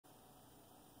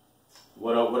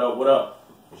What up, what up, what up?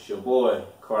 It's your boy,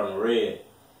 Cardinal Red.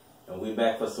 And we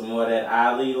back for some more of that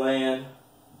Ali Land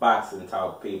boxing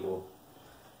talk, people.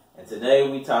 And today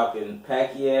we talking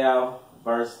Pacquiao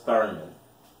versus Thurman.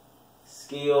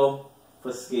 Skill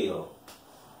for skill.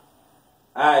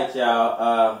 Alright,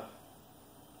 y'all.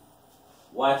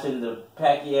 Watching the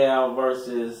Pacquiao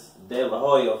versus De La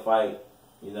Hoya fight,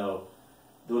 you know,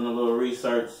 doing a little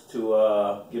research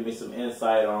to give me some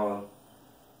insight on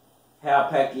how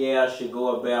Pacquiao should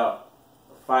go about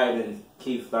fighting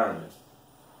Keith Thurman.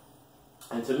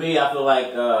 And to me, I feel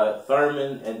like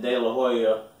Thurman and De La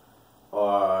Hoya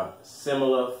are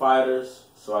similar fighters,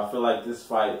 so I feel like this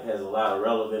fight has a lot of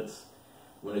relevance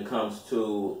when it comes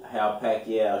to how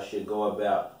Pacquiao should go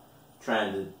about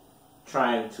trying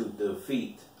to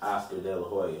defeat Oscar De La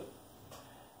Hoya.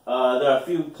 There are a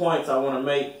few points I want to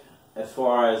make as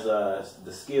far as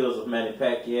the skills of Manny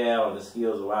Pacquiao and the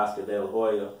skills of Oscar De La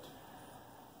Hoya.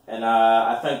 And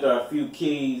I think there are a few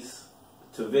keys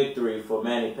to victory for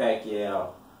Manny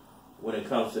Pacquiao when it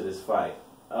comes to this fight.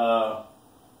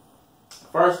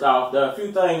 First off, there are a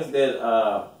few things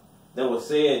that were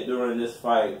said during this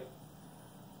fight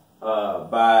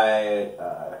by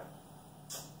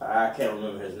I can't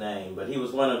remember his name, but he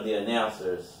was one of the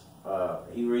announcers.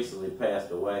 He recently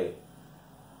passed away.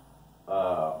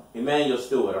 Emmanuel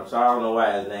Stewart. I'm sorry, I don't know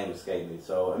why his name escaped me.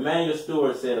 So Emmanuel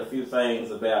Stewart said a few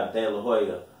things about De La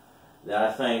Hoya that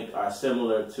I think are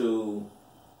similar to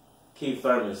Keith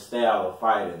Thurman's style of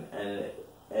fighting, and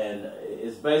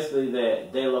it's basically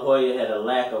that De La Hoya had a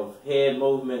lack of head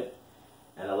movement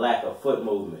and a lack of foot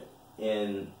movement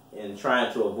in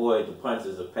trying to avoid the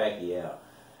punches of Pacquiao.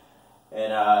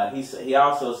 And he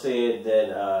also said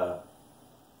that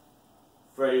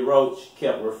Freddie Roach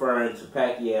kept referring to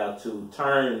Pacquiao to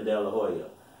turn De La Hoya,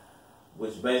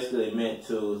 which basically meant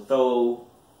to throw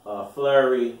a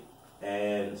flurry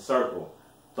and circle.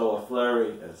 Throw a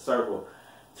flurry and circle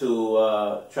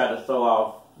to try to throw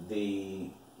off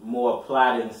the more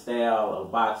plotting style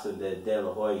of boxing that De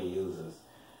La Hoya uses.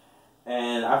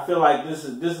 And I feel like this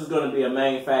is going to be a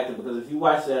main factor, because if you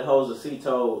watch that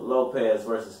Josesito Lopez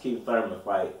versus Keith Thurman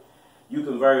fight, you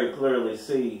can very clearly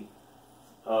see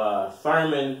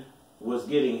Thurman was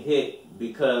getting hit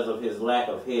because of his lack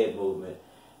of head movement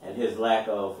and his lack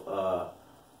of,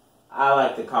 I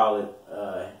like to call it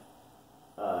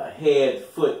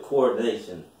head-foot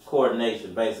coordination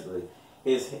basically.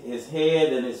 His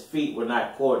head and his feet were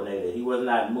not coordinated. He was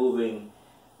not moving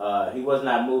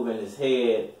his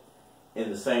head in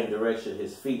the same direction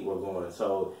his feet were going.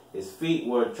 So his feet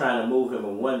were trying to move him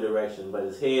in one direction, but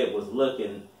his head was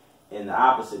looking in the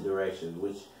opposite direction,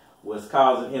 which was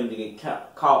causing him to get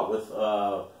caught with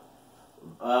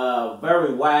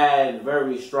very wide,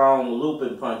 very strong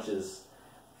looping punches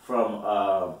from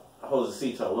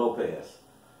Josesito Lopez.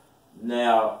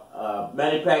 Now,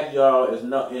 Manny Pacquiao is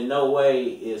in no way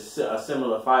is a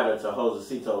similar fighter to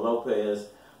Josesito Lopez.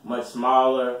 Much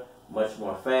smaller, much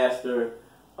more faster.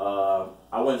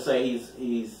 I wouldn't say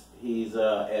he's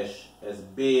as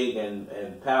big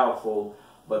and powerful,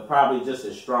 but probably just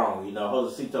as strong. You know,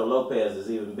 Josesito Lopez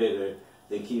is even bigger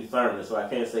than Keith Thurman, so I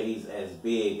can't say he's as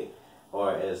big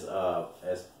or as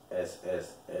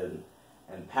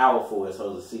powerful as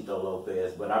Josesito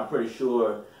Lopez. But I'm pretty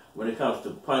sure when it comes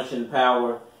to punching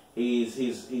power, he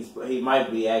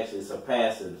might be actually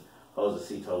surpassing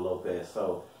Josesito Lopez.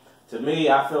 So to me,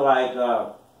 I feel like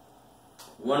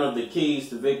one of the keys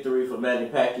to victory for Manny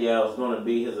Pacquiao is going to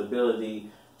be his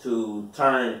ability to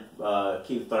turn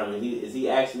Keith Thurman. Is he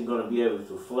actually going to be able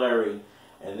to flurry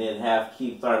and then have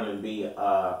Keith Thurman be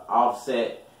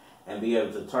offset and be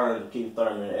able to turn Keith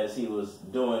Thurman as he was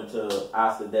doing to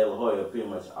Oscar De La Hoya pretty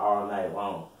much all night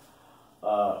long?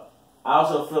 I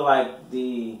also feel like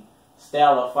the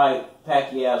style of fight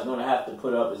Pacquiao is going to have to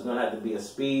put up is going to have to be a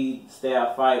speed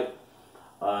style fight.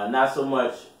 Not so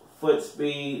much foot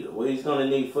speed. Well, he's going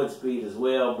to need foot speed as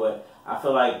well, but I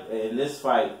feel like in this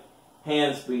fight,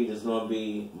 hand speed is going to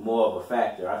be more of a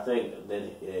factor. I think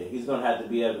that he's going to have to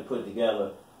be able to put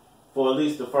together, for at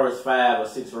least the first 5 or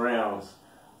 6 rounds,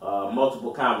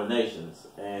 multiple combinations.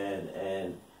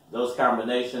 And those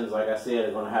combinations, like I said,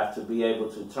 are going to have to be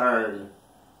able to turn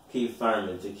Keith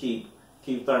Thurman, to keep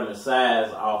Keith Thurman's size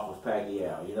off of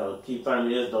Pacquiao. You know, Keith Thurman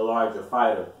is the larger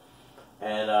fighter.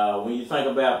 And when you think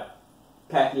about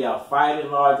Pacquiao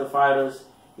fighting larger fighters,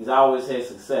 he's always had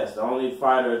success. The only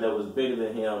fighter that was bigger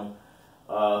than him,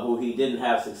 who he didn't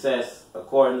have success,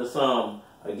 according to some,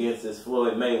 against, is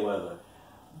Floyd Mayweather.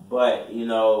 But, you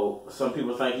know, some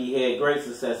people think he had great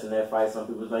success in that fight. Some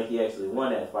people think he actually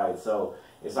won that fight. So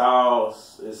it's all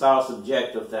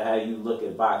subjective to how you look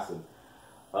at boxing.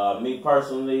 Me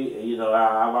personally, you know,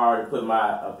 I've already put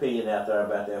my opinion out there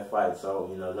about that fight, so,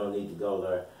 you know, no need to go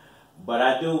there. But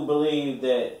I do believe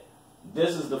that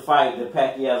this is the fight that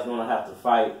Pacquiao's going to have to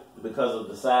fight because of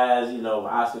the size. You know,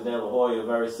 Oscar De La Hoya,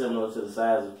 very similar to the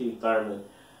size of Keith Thurman.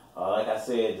 Like I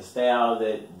said, the style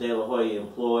that De La Hoya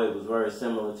employed was very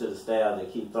similar to the style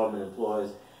that Keith Thurman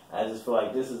employs. I just feel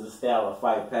like this is the style of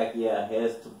fight Pacquiao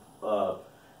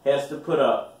has to put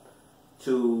up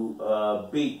to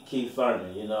beat Keith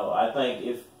Thurman. You know, I think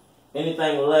if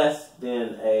anything less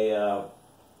than a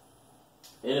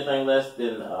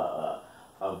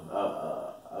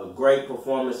great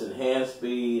performance in hand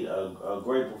speed, a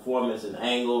great performance in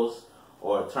angles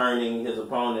or turning his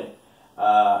opponent,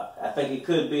 I think it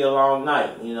could be a long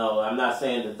night. You know, I'm not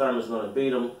saying that Thurman's going to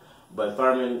beat him, but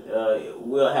Thurman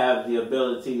will have the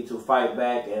ability to fight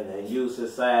back and use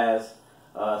his size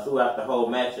throughout the whole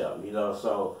matchup. You know,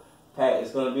 so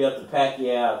it's going to be up to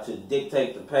Pacquiao to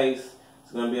dictate the pace.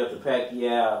 It's going to be up to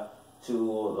Pacquiao to,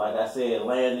 like I said,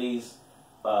 land these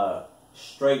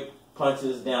straight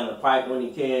punches down the pipe when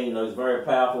he can. You know, he's very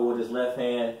powerful with his left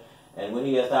hand, and when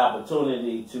he has the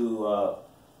opportunity to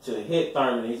hit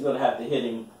Thurman, he's going to have to hit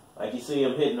him like you see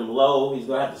him hitting him low. He's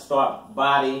going to have to start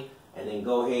body and then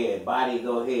go head, body,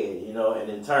 go head, you know, and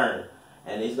then turn.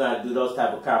 And he's going to do those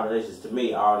type of combinations to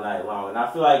me all night long. And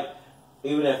I feel like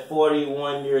even at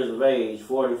 41 years of age,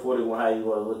 40, 41, how you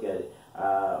want to look at it,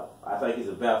 I think he's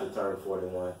about to turn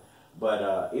 41.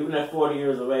 But even at 40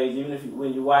 years of age, even if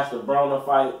when you watch the Broner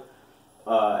fight,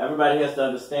 everybody has to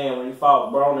understand when he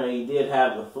fought Broner, he did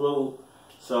have the flu.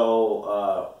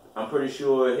 So I'm pretty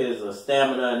sure his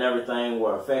stamina and everything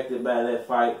were affected by that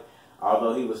fight,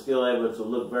 although he was still able to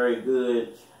look very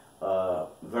good,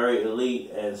 very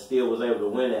elite, and still was able to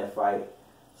win that fight.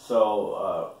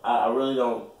 So I'm really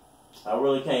not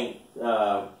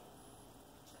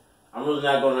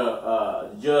going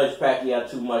to judge Pacquiao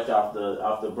too much off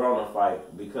the Broner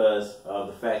fight because of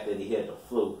the fact that he had the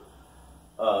flu.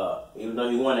 Even though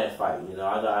he won that fight, you know,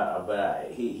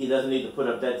 he doesn't need to put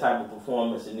up that type of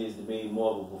performance. It needs to be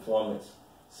more of a performance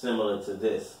similar to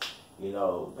this. You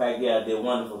know, Pacquiao did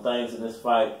wonderful things in this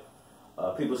fight.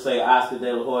 People say Oscar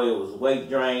De La Hoya was weight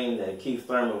drained, and Keith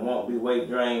Thurman won't be weight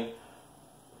drained.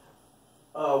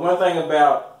 One thing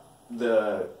about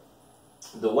the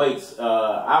weights,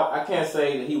 I can't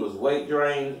say that he was weight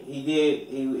drained. He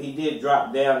did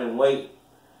drop down in weight,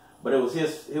 but it was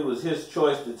his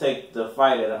choice to take the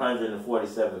fight at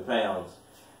 147 pounds.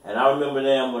 And I remember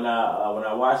them when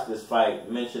I watched this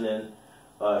fight mentioning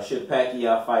should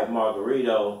Pacquiao fight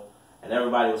Margarito, and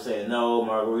everybody was saying no,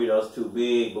 Margarito's too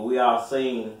big. But we all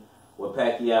seen what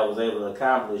Pacquiao was able to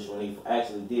accomplish when he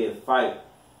actually did fight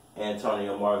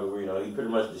Antonio Margarito. He pretty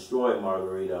much destroyed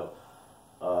Margarito.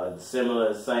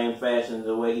 Same fashion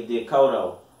the way he did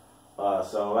Cotto.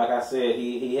 So like I said,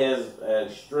 he has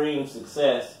extreme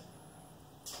success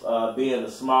being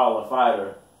a smaller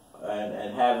fighter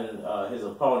and having his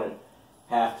opponent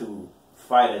have to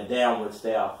fight a downward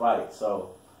style fight.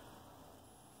 So,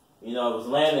 you know, it was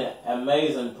landing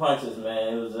amazing punches,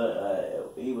 man. It was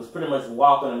he was pretty much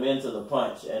walking them into the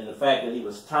punch, and the fact that he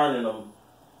was turning them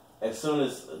as soon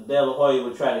as De La Hoya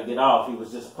would try to get off, he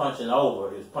was just punching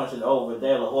over. He was punching over,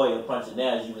 De La Hoya punching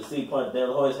down. As you can see, De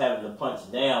La Hoya's having to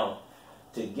punch down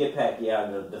to get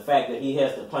Pacquiao. The fact that he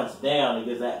has to punch down, it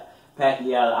gives that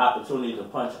Pacquiao the opportunity to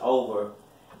punch over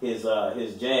his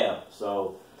jab.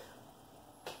 So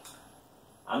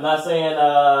I'm not saying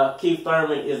Keith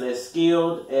Thurman is as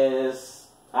skilled as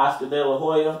Oscar De La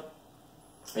Hoya.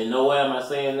 In no way am I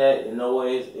saying that. In no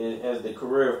way has the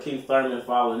career of Keith Thurman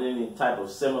followed any type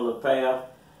of similar path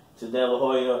to De La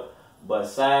Hoya. But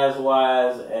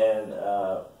size-wise and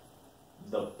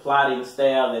the plotting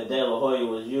style that De La Hoya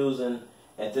was using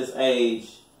at this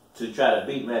age to try to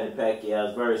beat Manny Pacquiao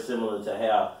is very similar to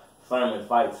how Thurman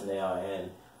fights now.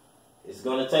 And it's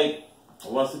going to take,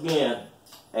 once again,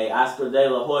 a Oscar De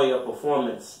La Hoya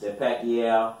performance that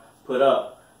Pacquiao put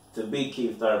up to beat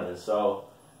Keith Thurman. So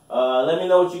let me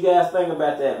know what you guys think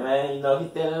about that, man. You know,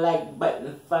 hit that like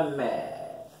button for me.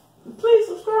 Please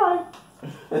subscribe.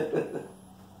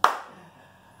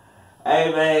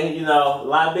 Hey, man, you know, a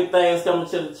lot of big things coming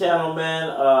to the channel, man.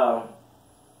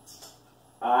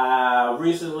 I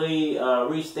recently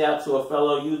reached out to a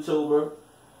fellow YouTuber,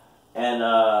 and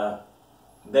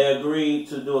they agreed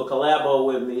to do a collabo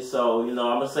with me. So, you know,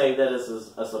 I'm going to say that it's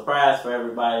a surprise for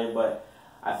everybody, but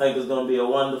I think it's going to be a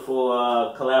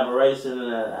wonderful collaboration,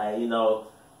 and you know,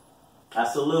 I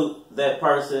salute that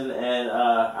person, and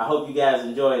I hope you guys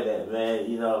enjoy that, man.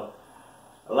 You know,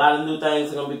 a lot of new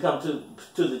things are going to be coming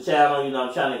to the channel. You know,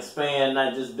 I'm trying to expand,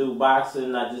 not just do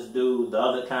boxing, not just do the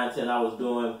other content I was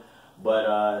doing,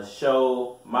 but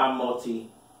show my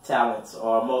multi-talents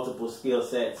or multiple skill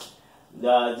sets,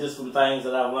 just from things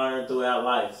that I've learned throughout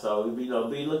life. So, be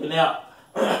looking out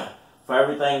for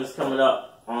everything that's coming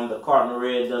up on the Cardinal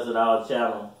Red Does It All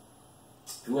channel.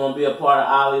 If you want to be a part of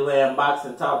Ollieland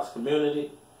Boxing Talks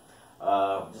community,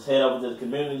 just head over to the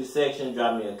community section,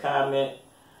 drop me a comment,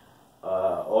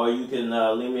 or you can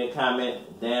leave me a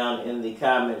comment down in the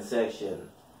comment section.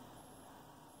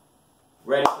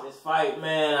 Ready for this fight,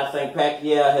 man. I think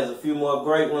Pacquiao has a few more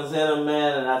great ones in him,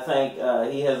 man, and I think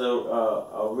he has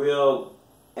a real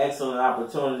excellent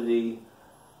opportunity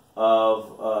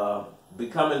of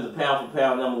becoming the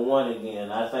pound-for-pound #1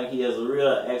 again. I think he has a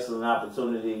real excellent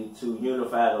opportunity to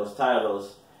unify those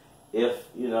titles if,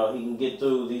 he can get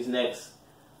through these next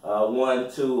 1,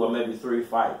 2, or maybe 3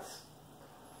 fights.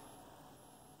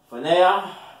 For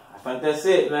now, I think that's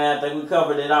it, man. I think we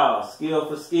covered it all. Skill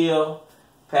for skill,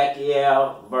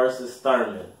 Pacquiao versus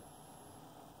Thurman.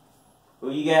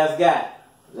 Who you guys got?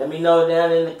 Let me know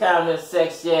down in the comment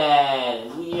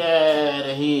section. We out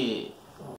of here.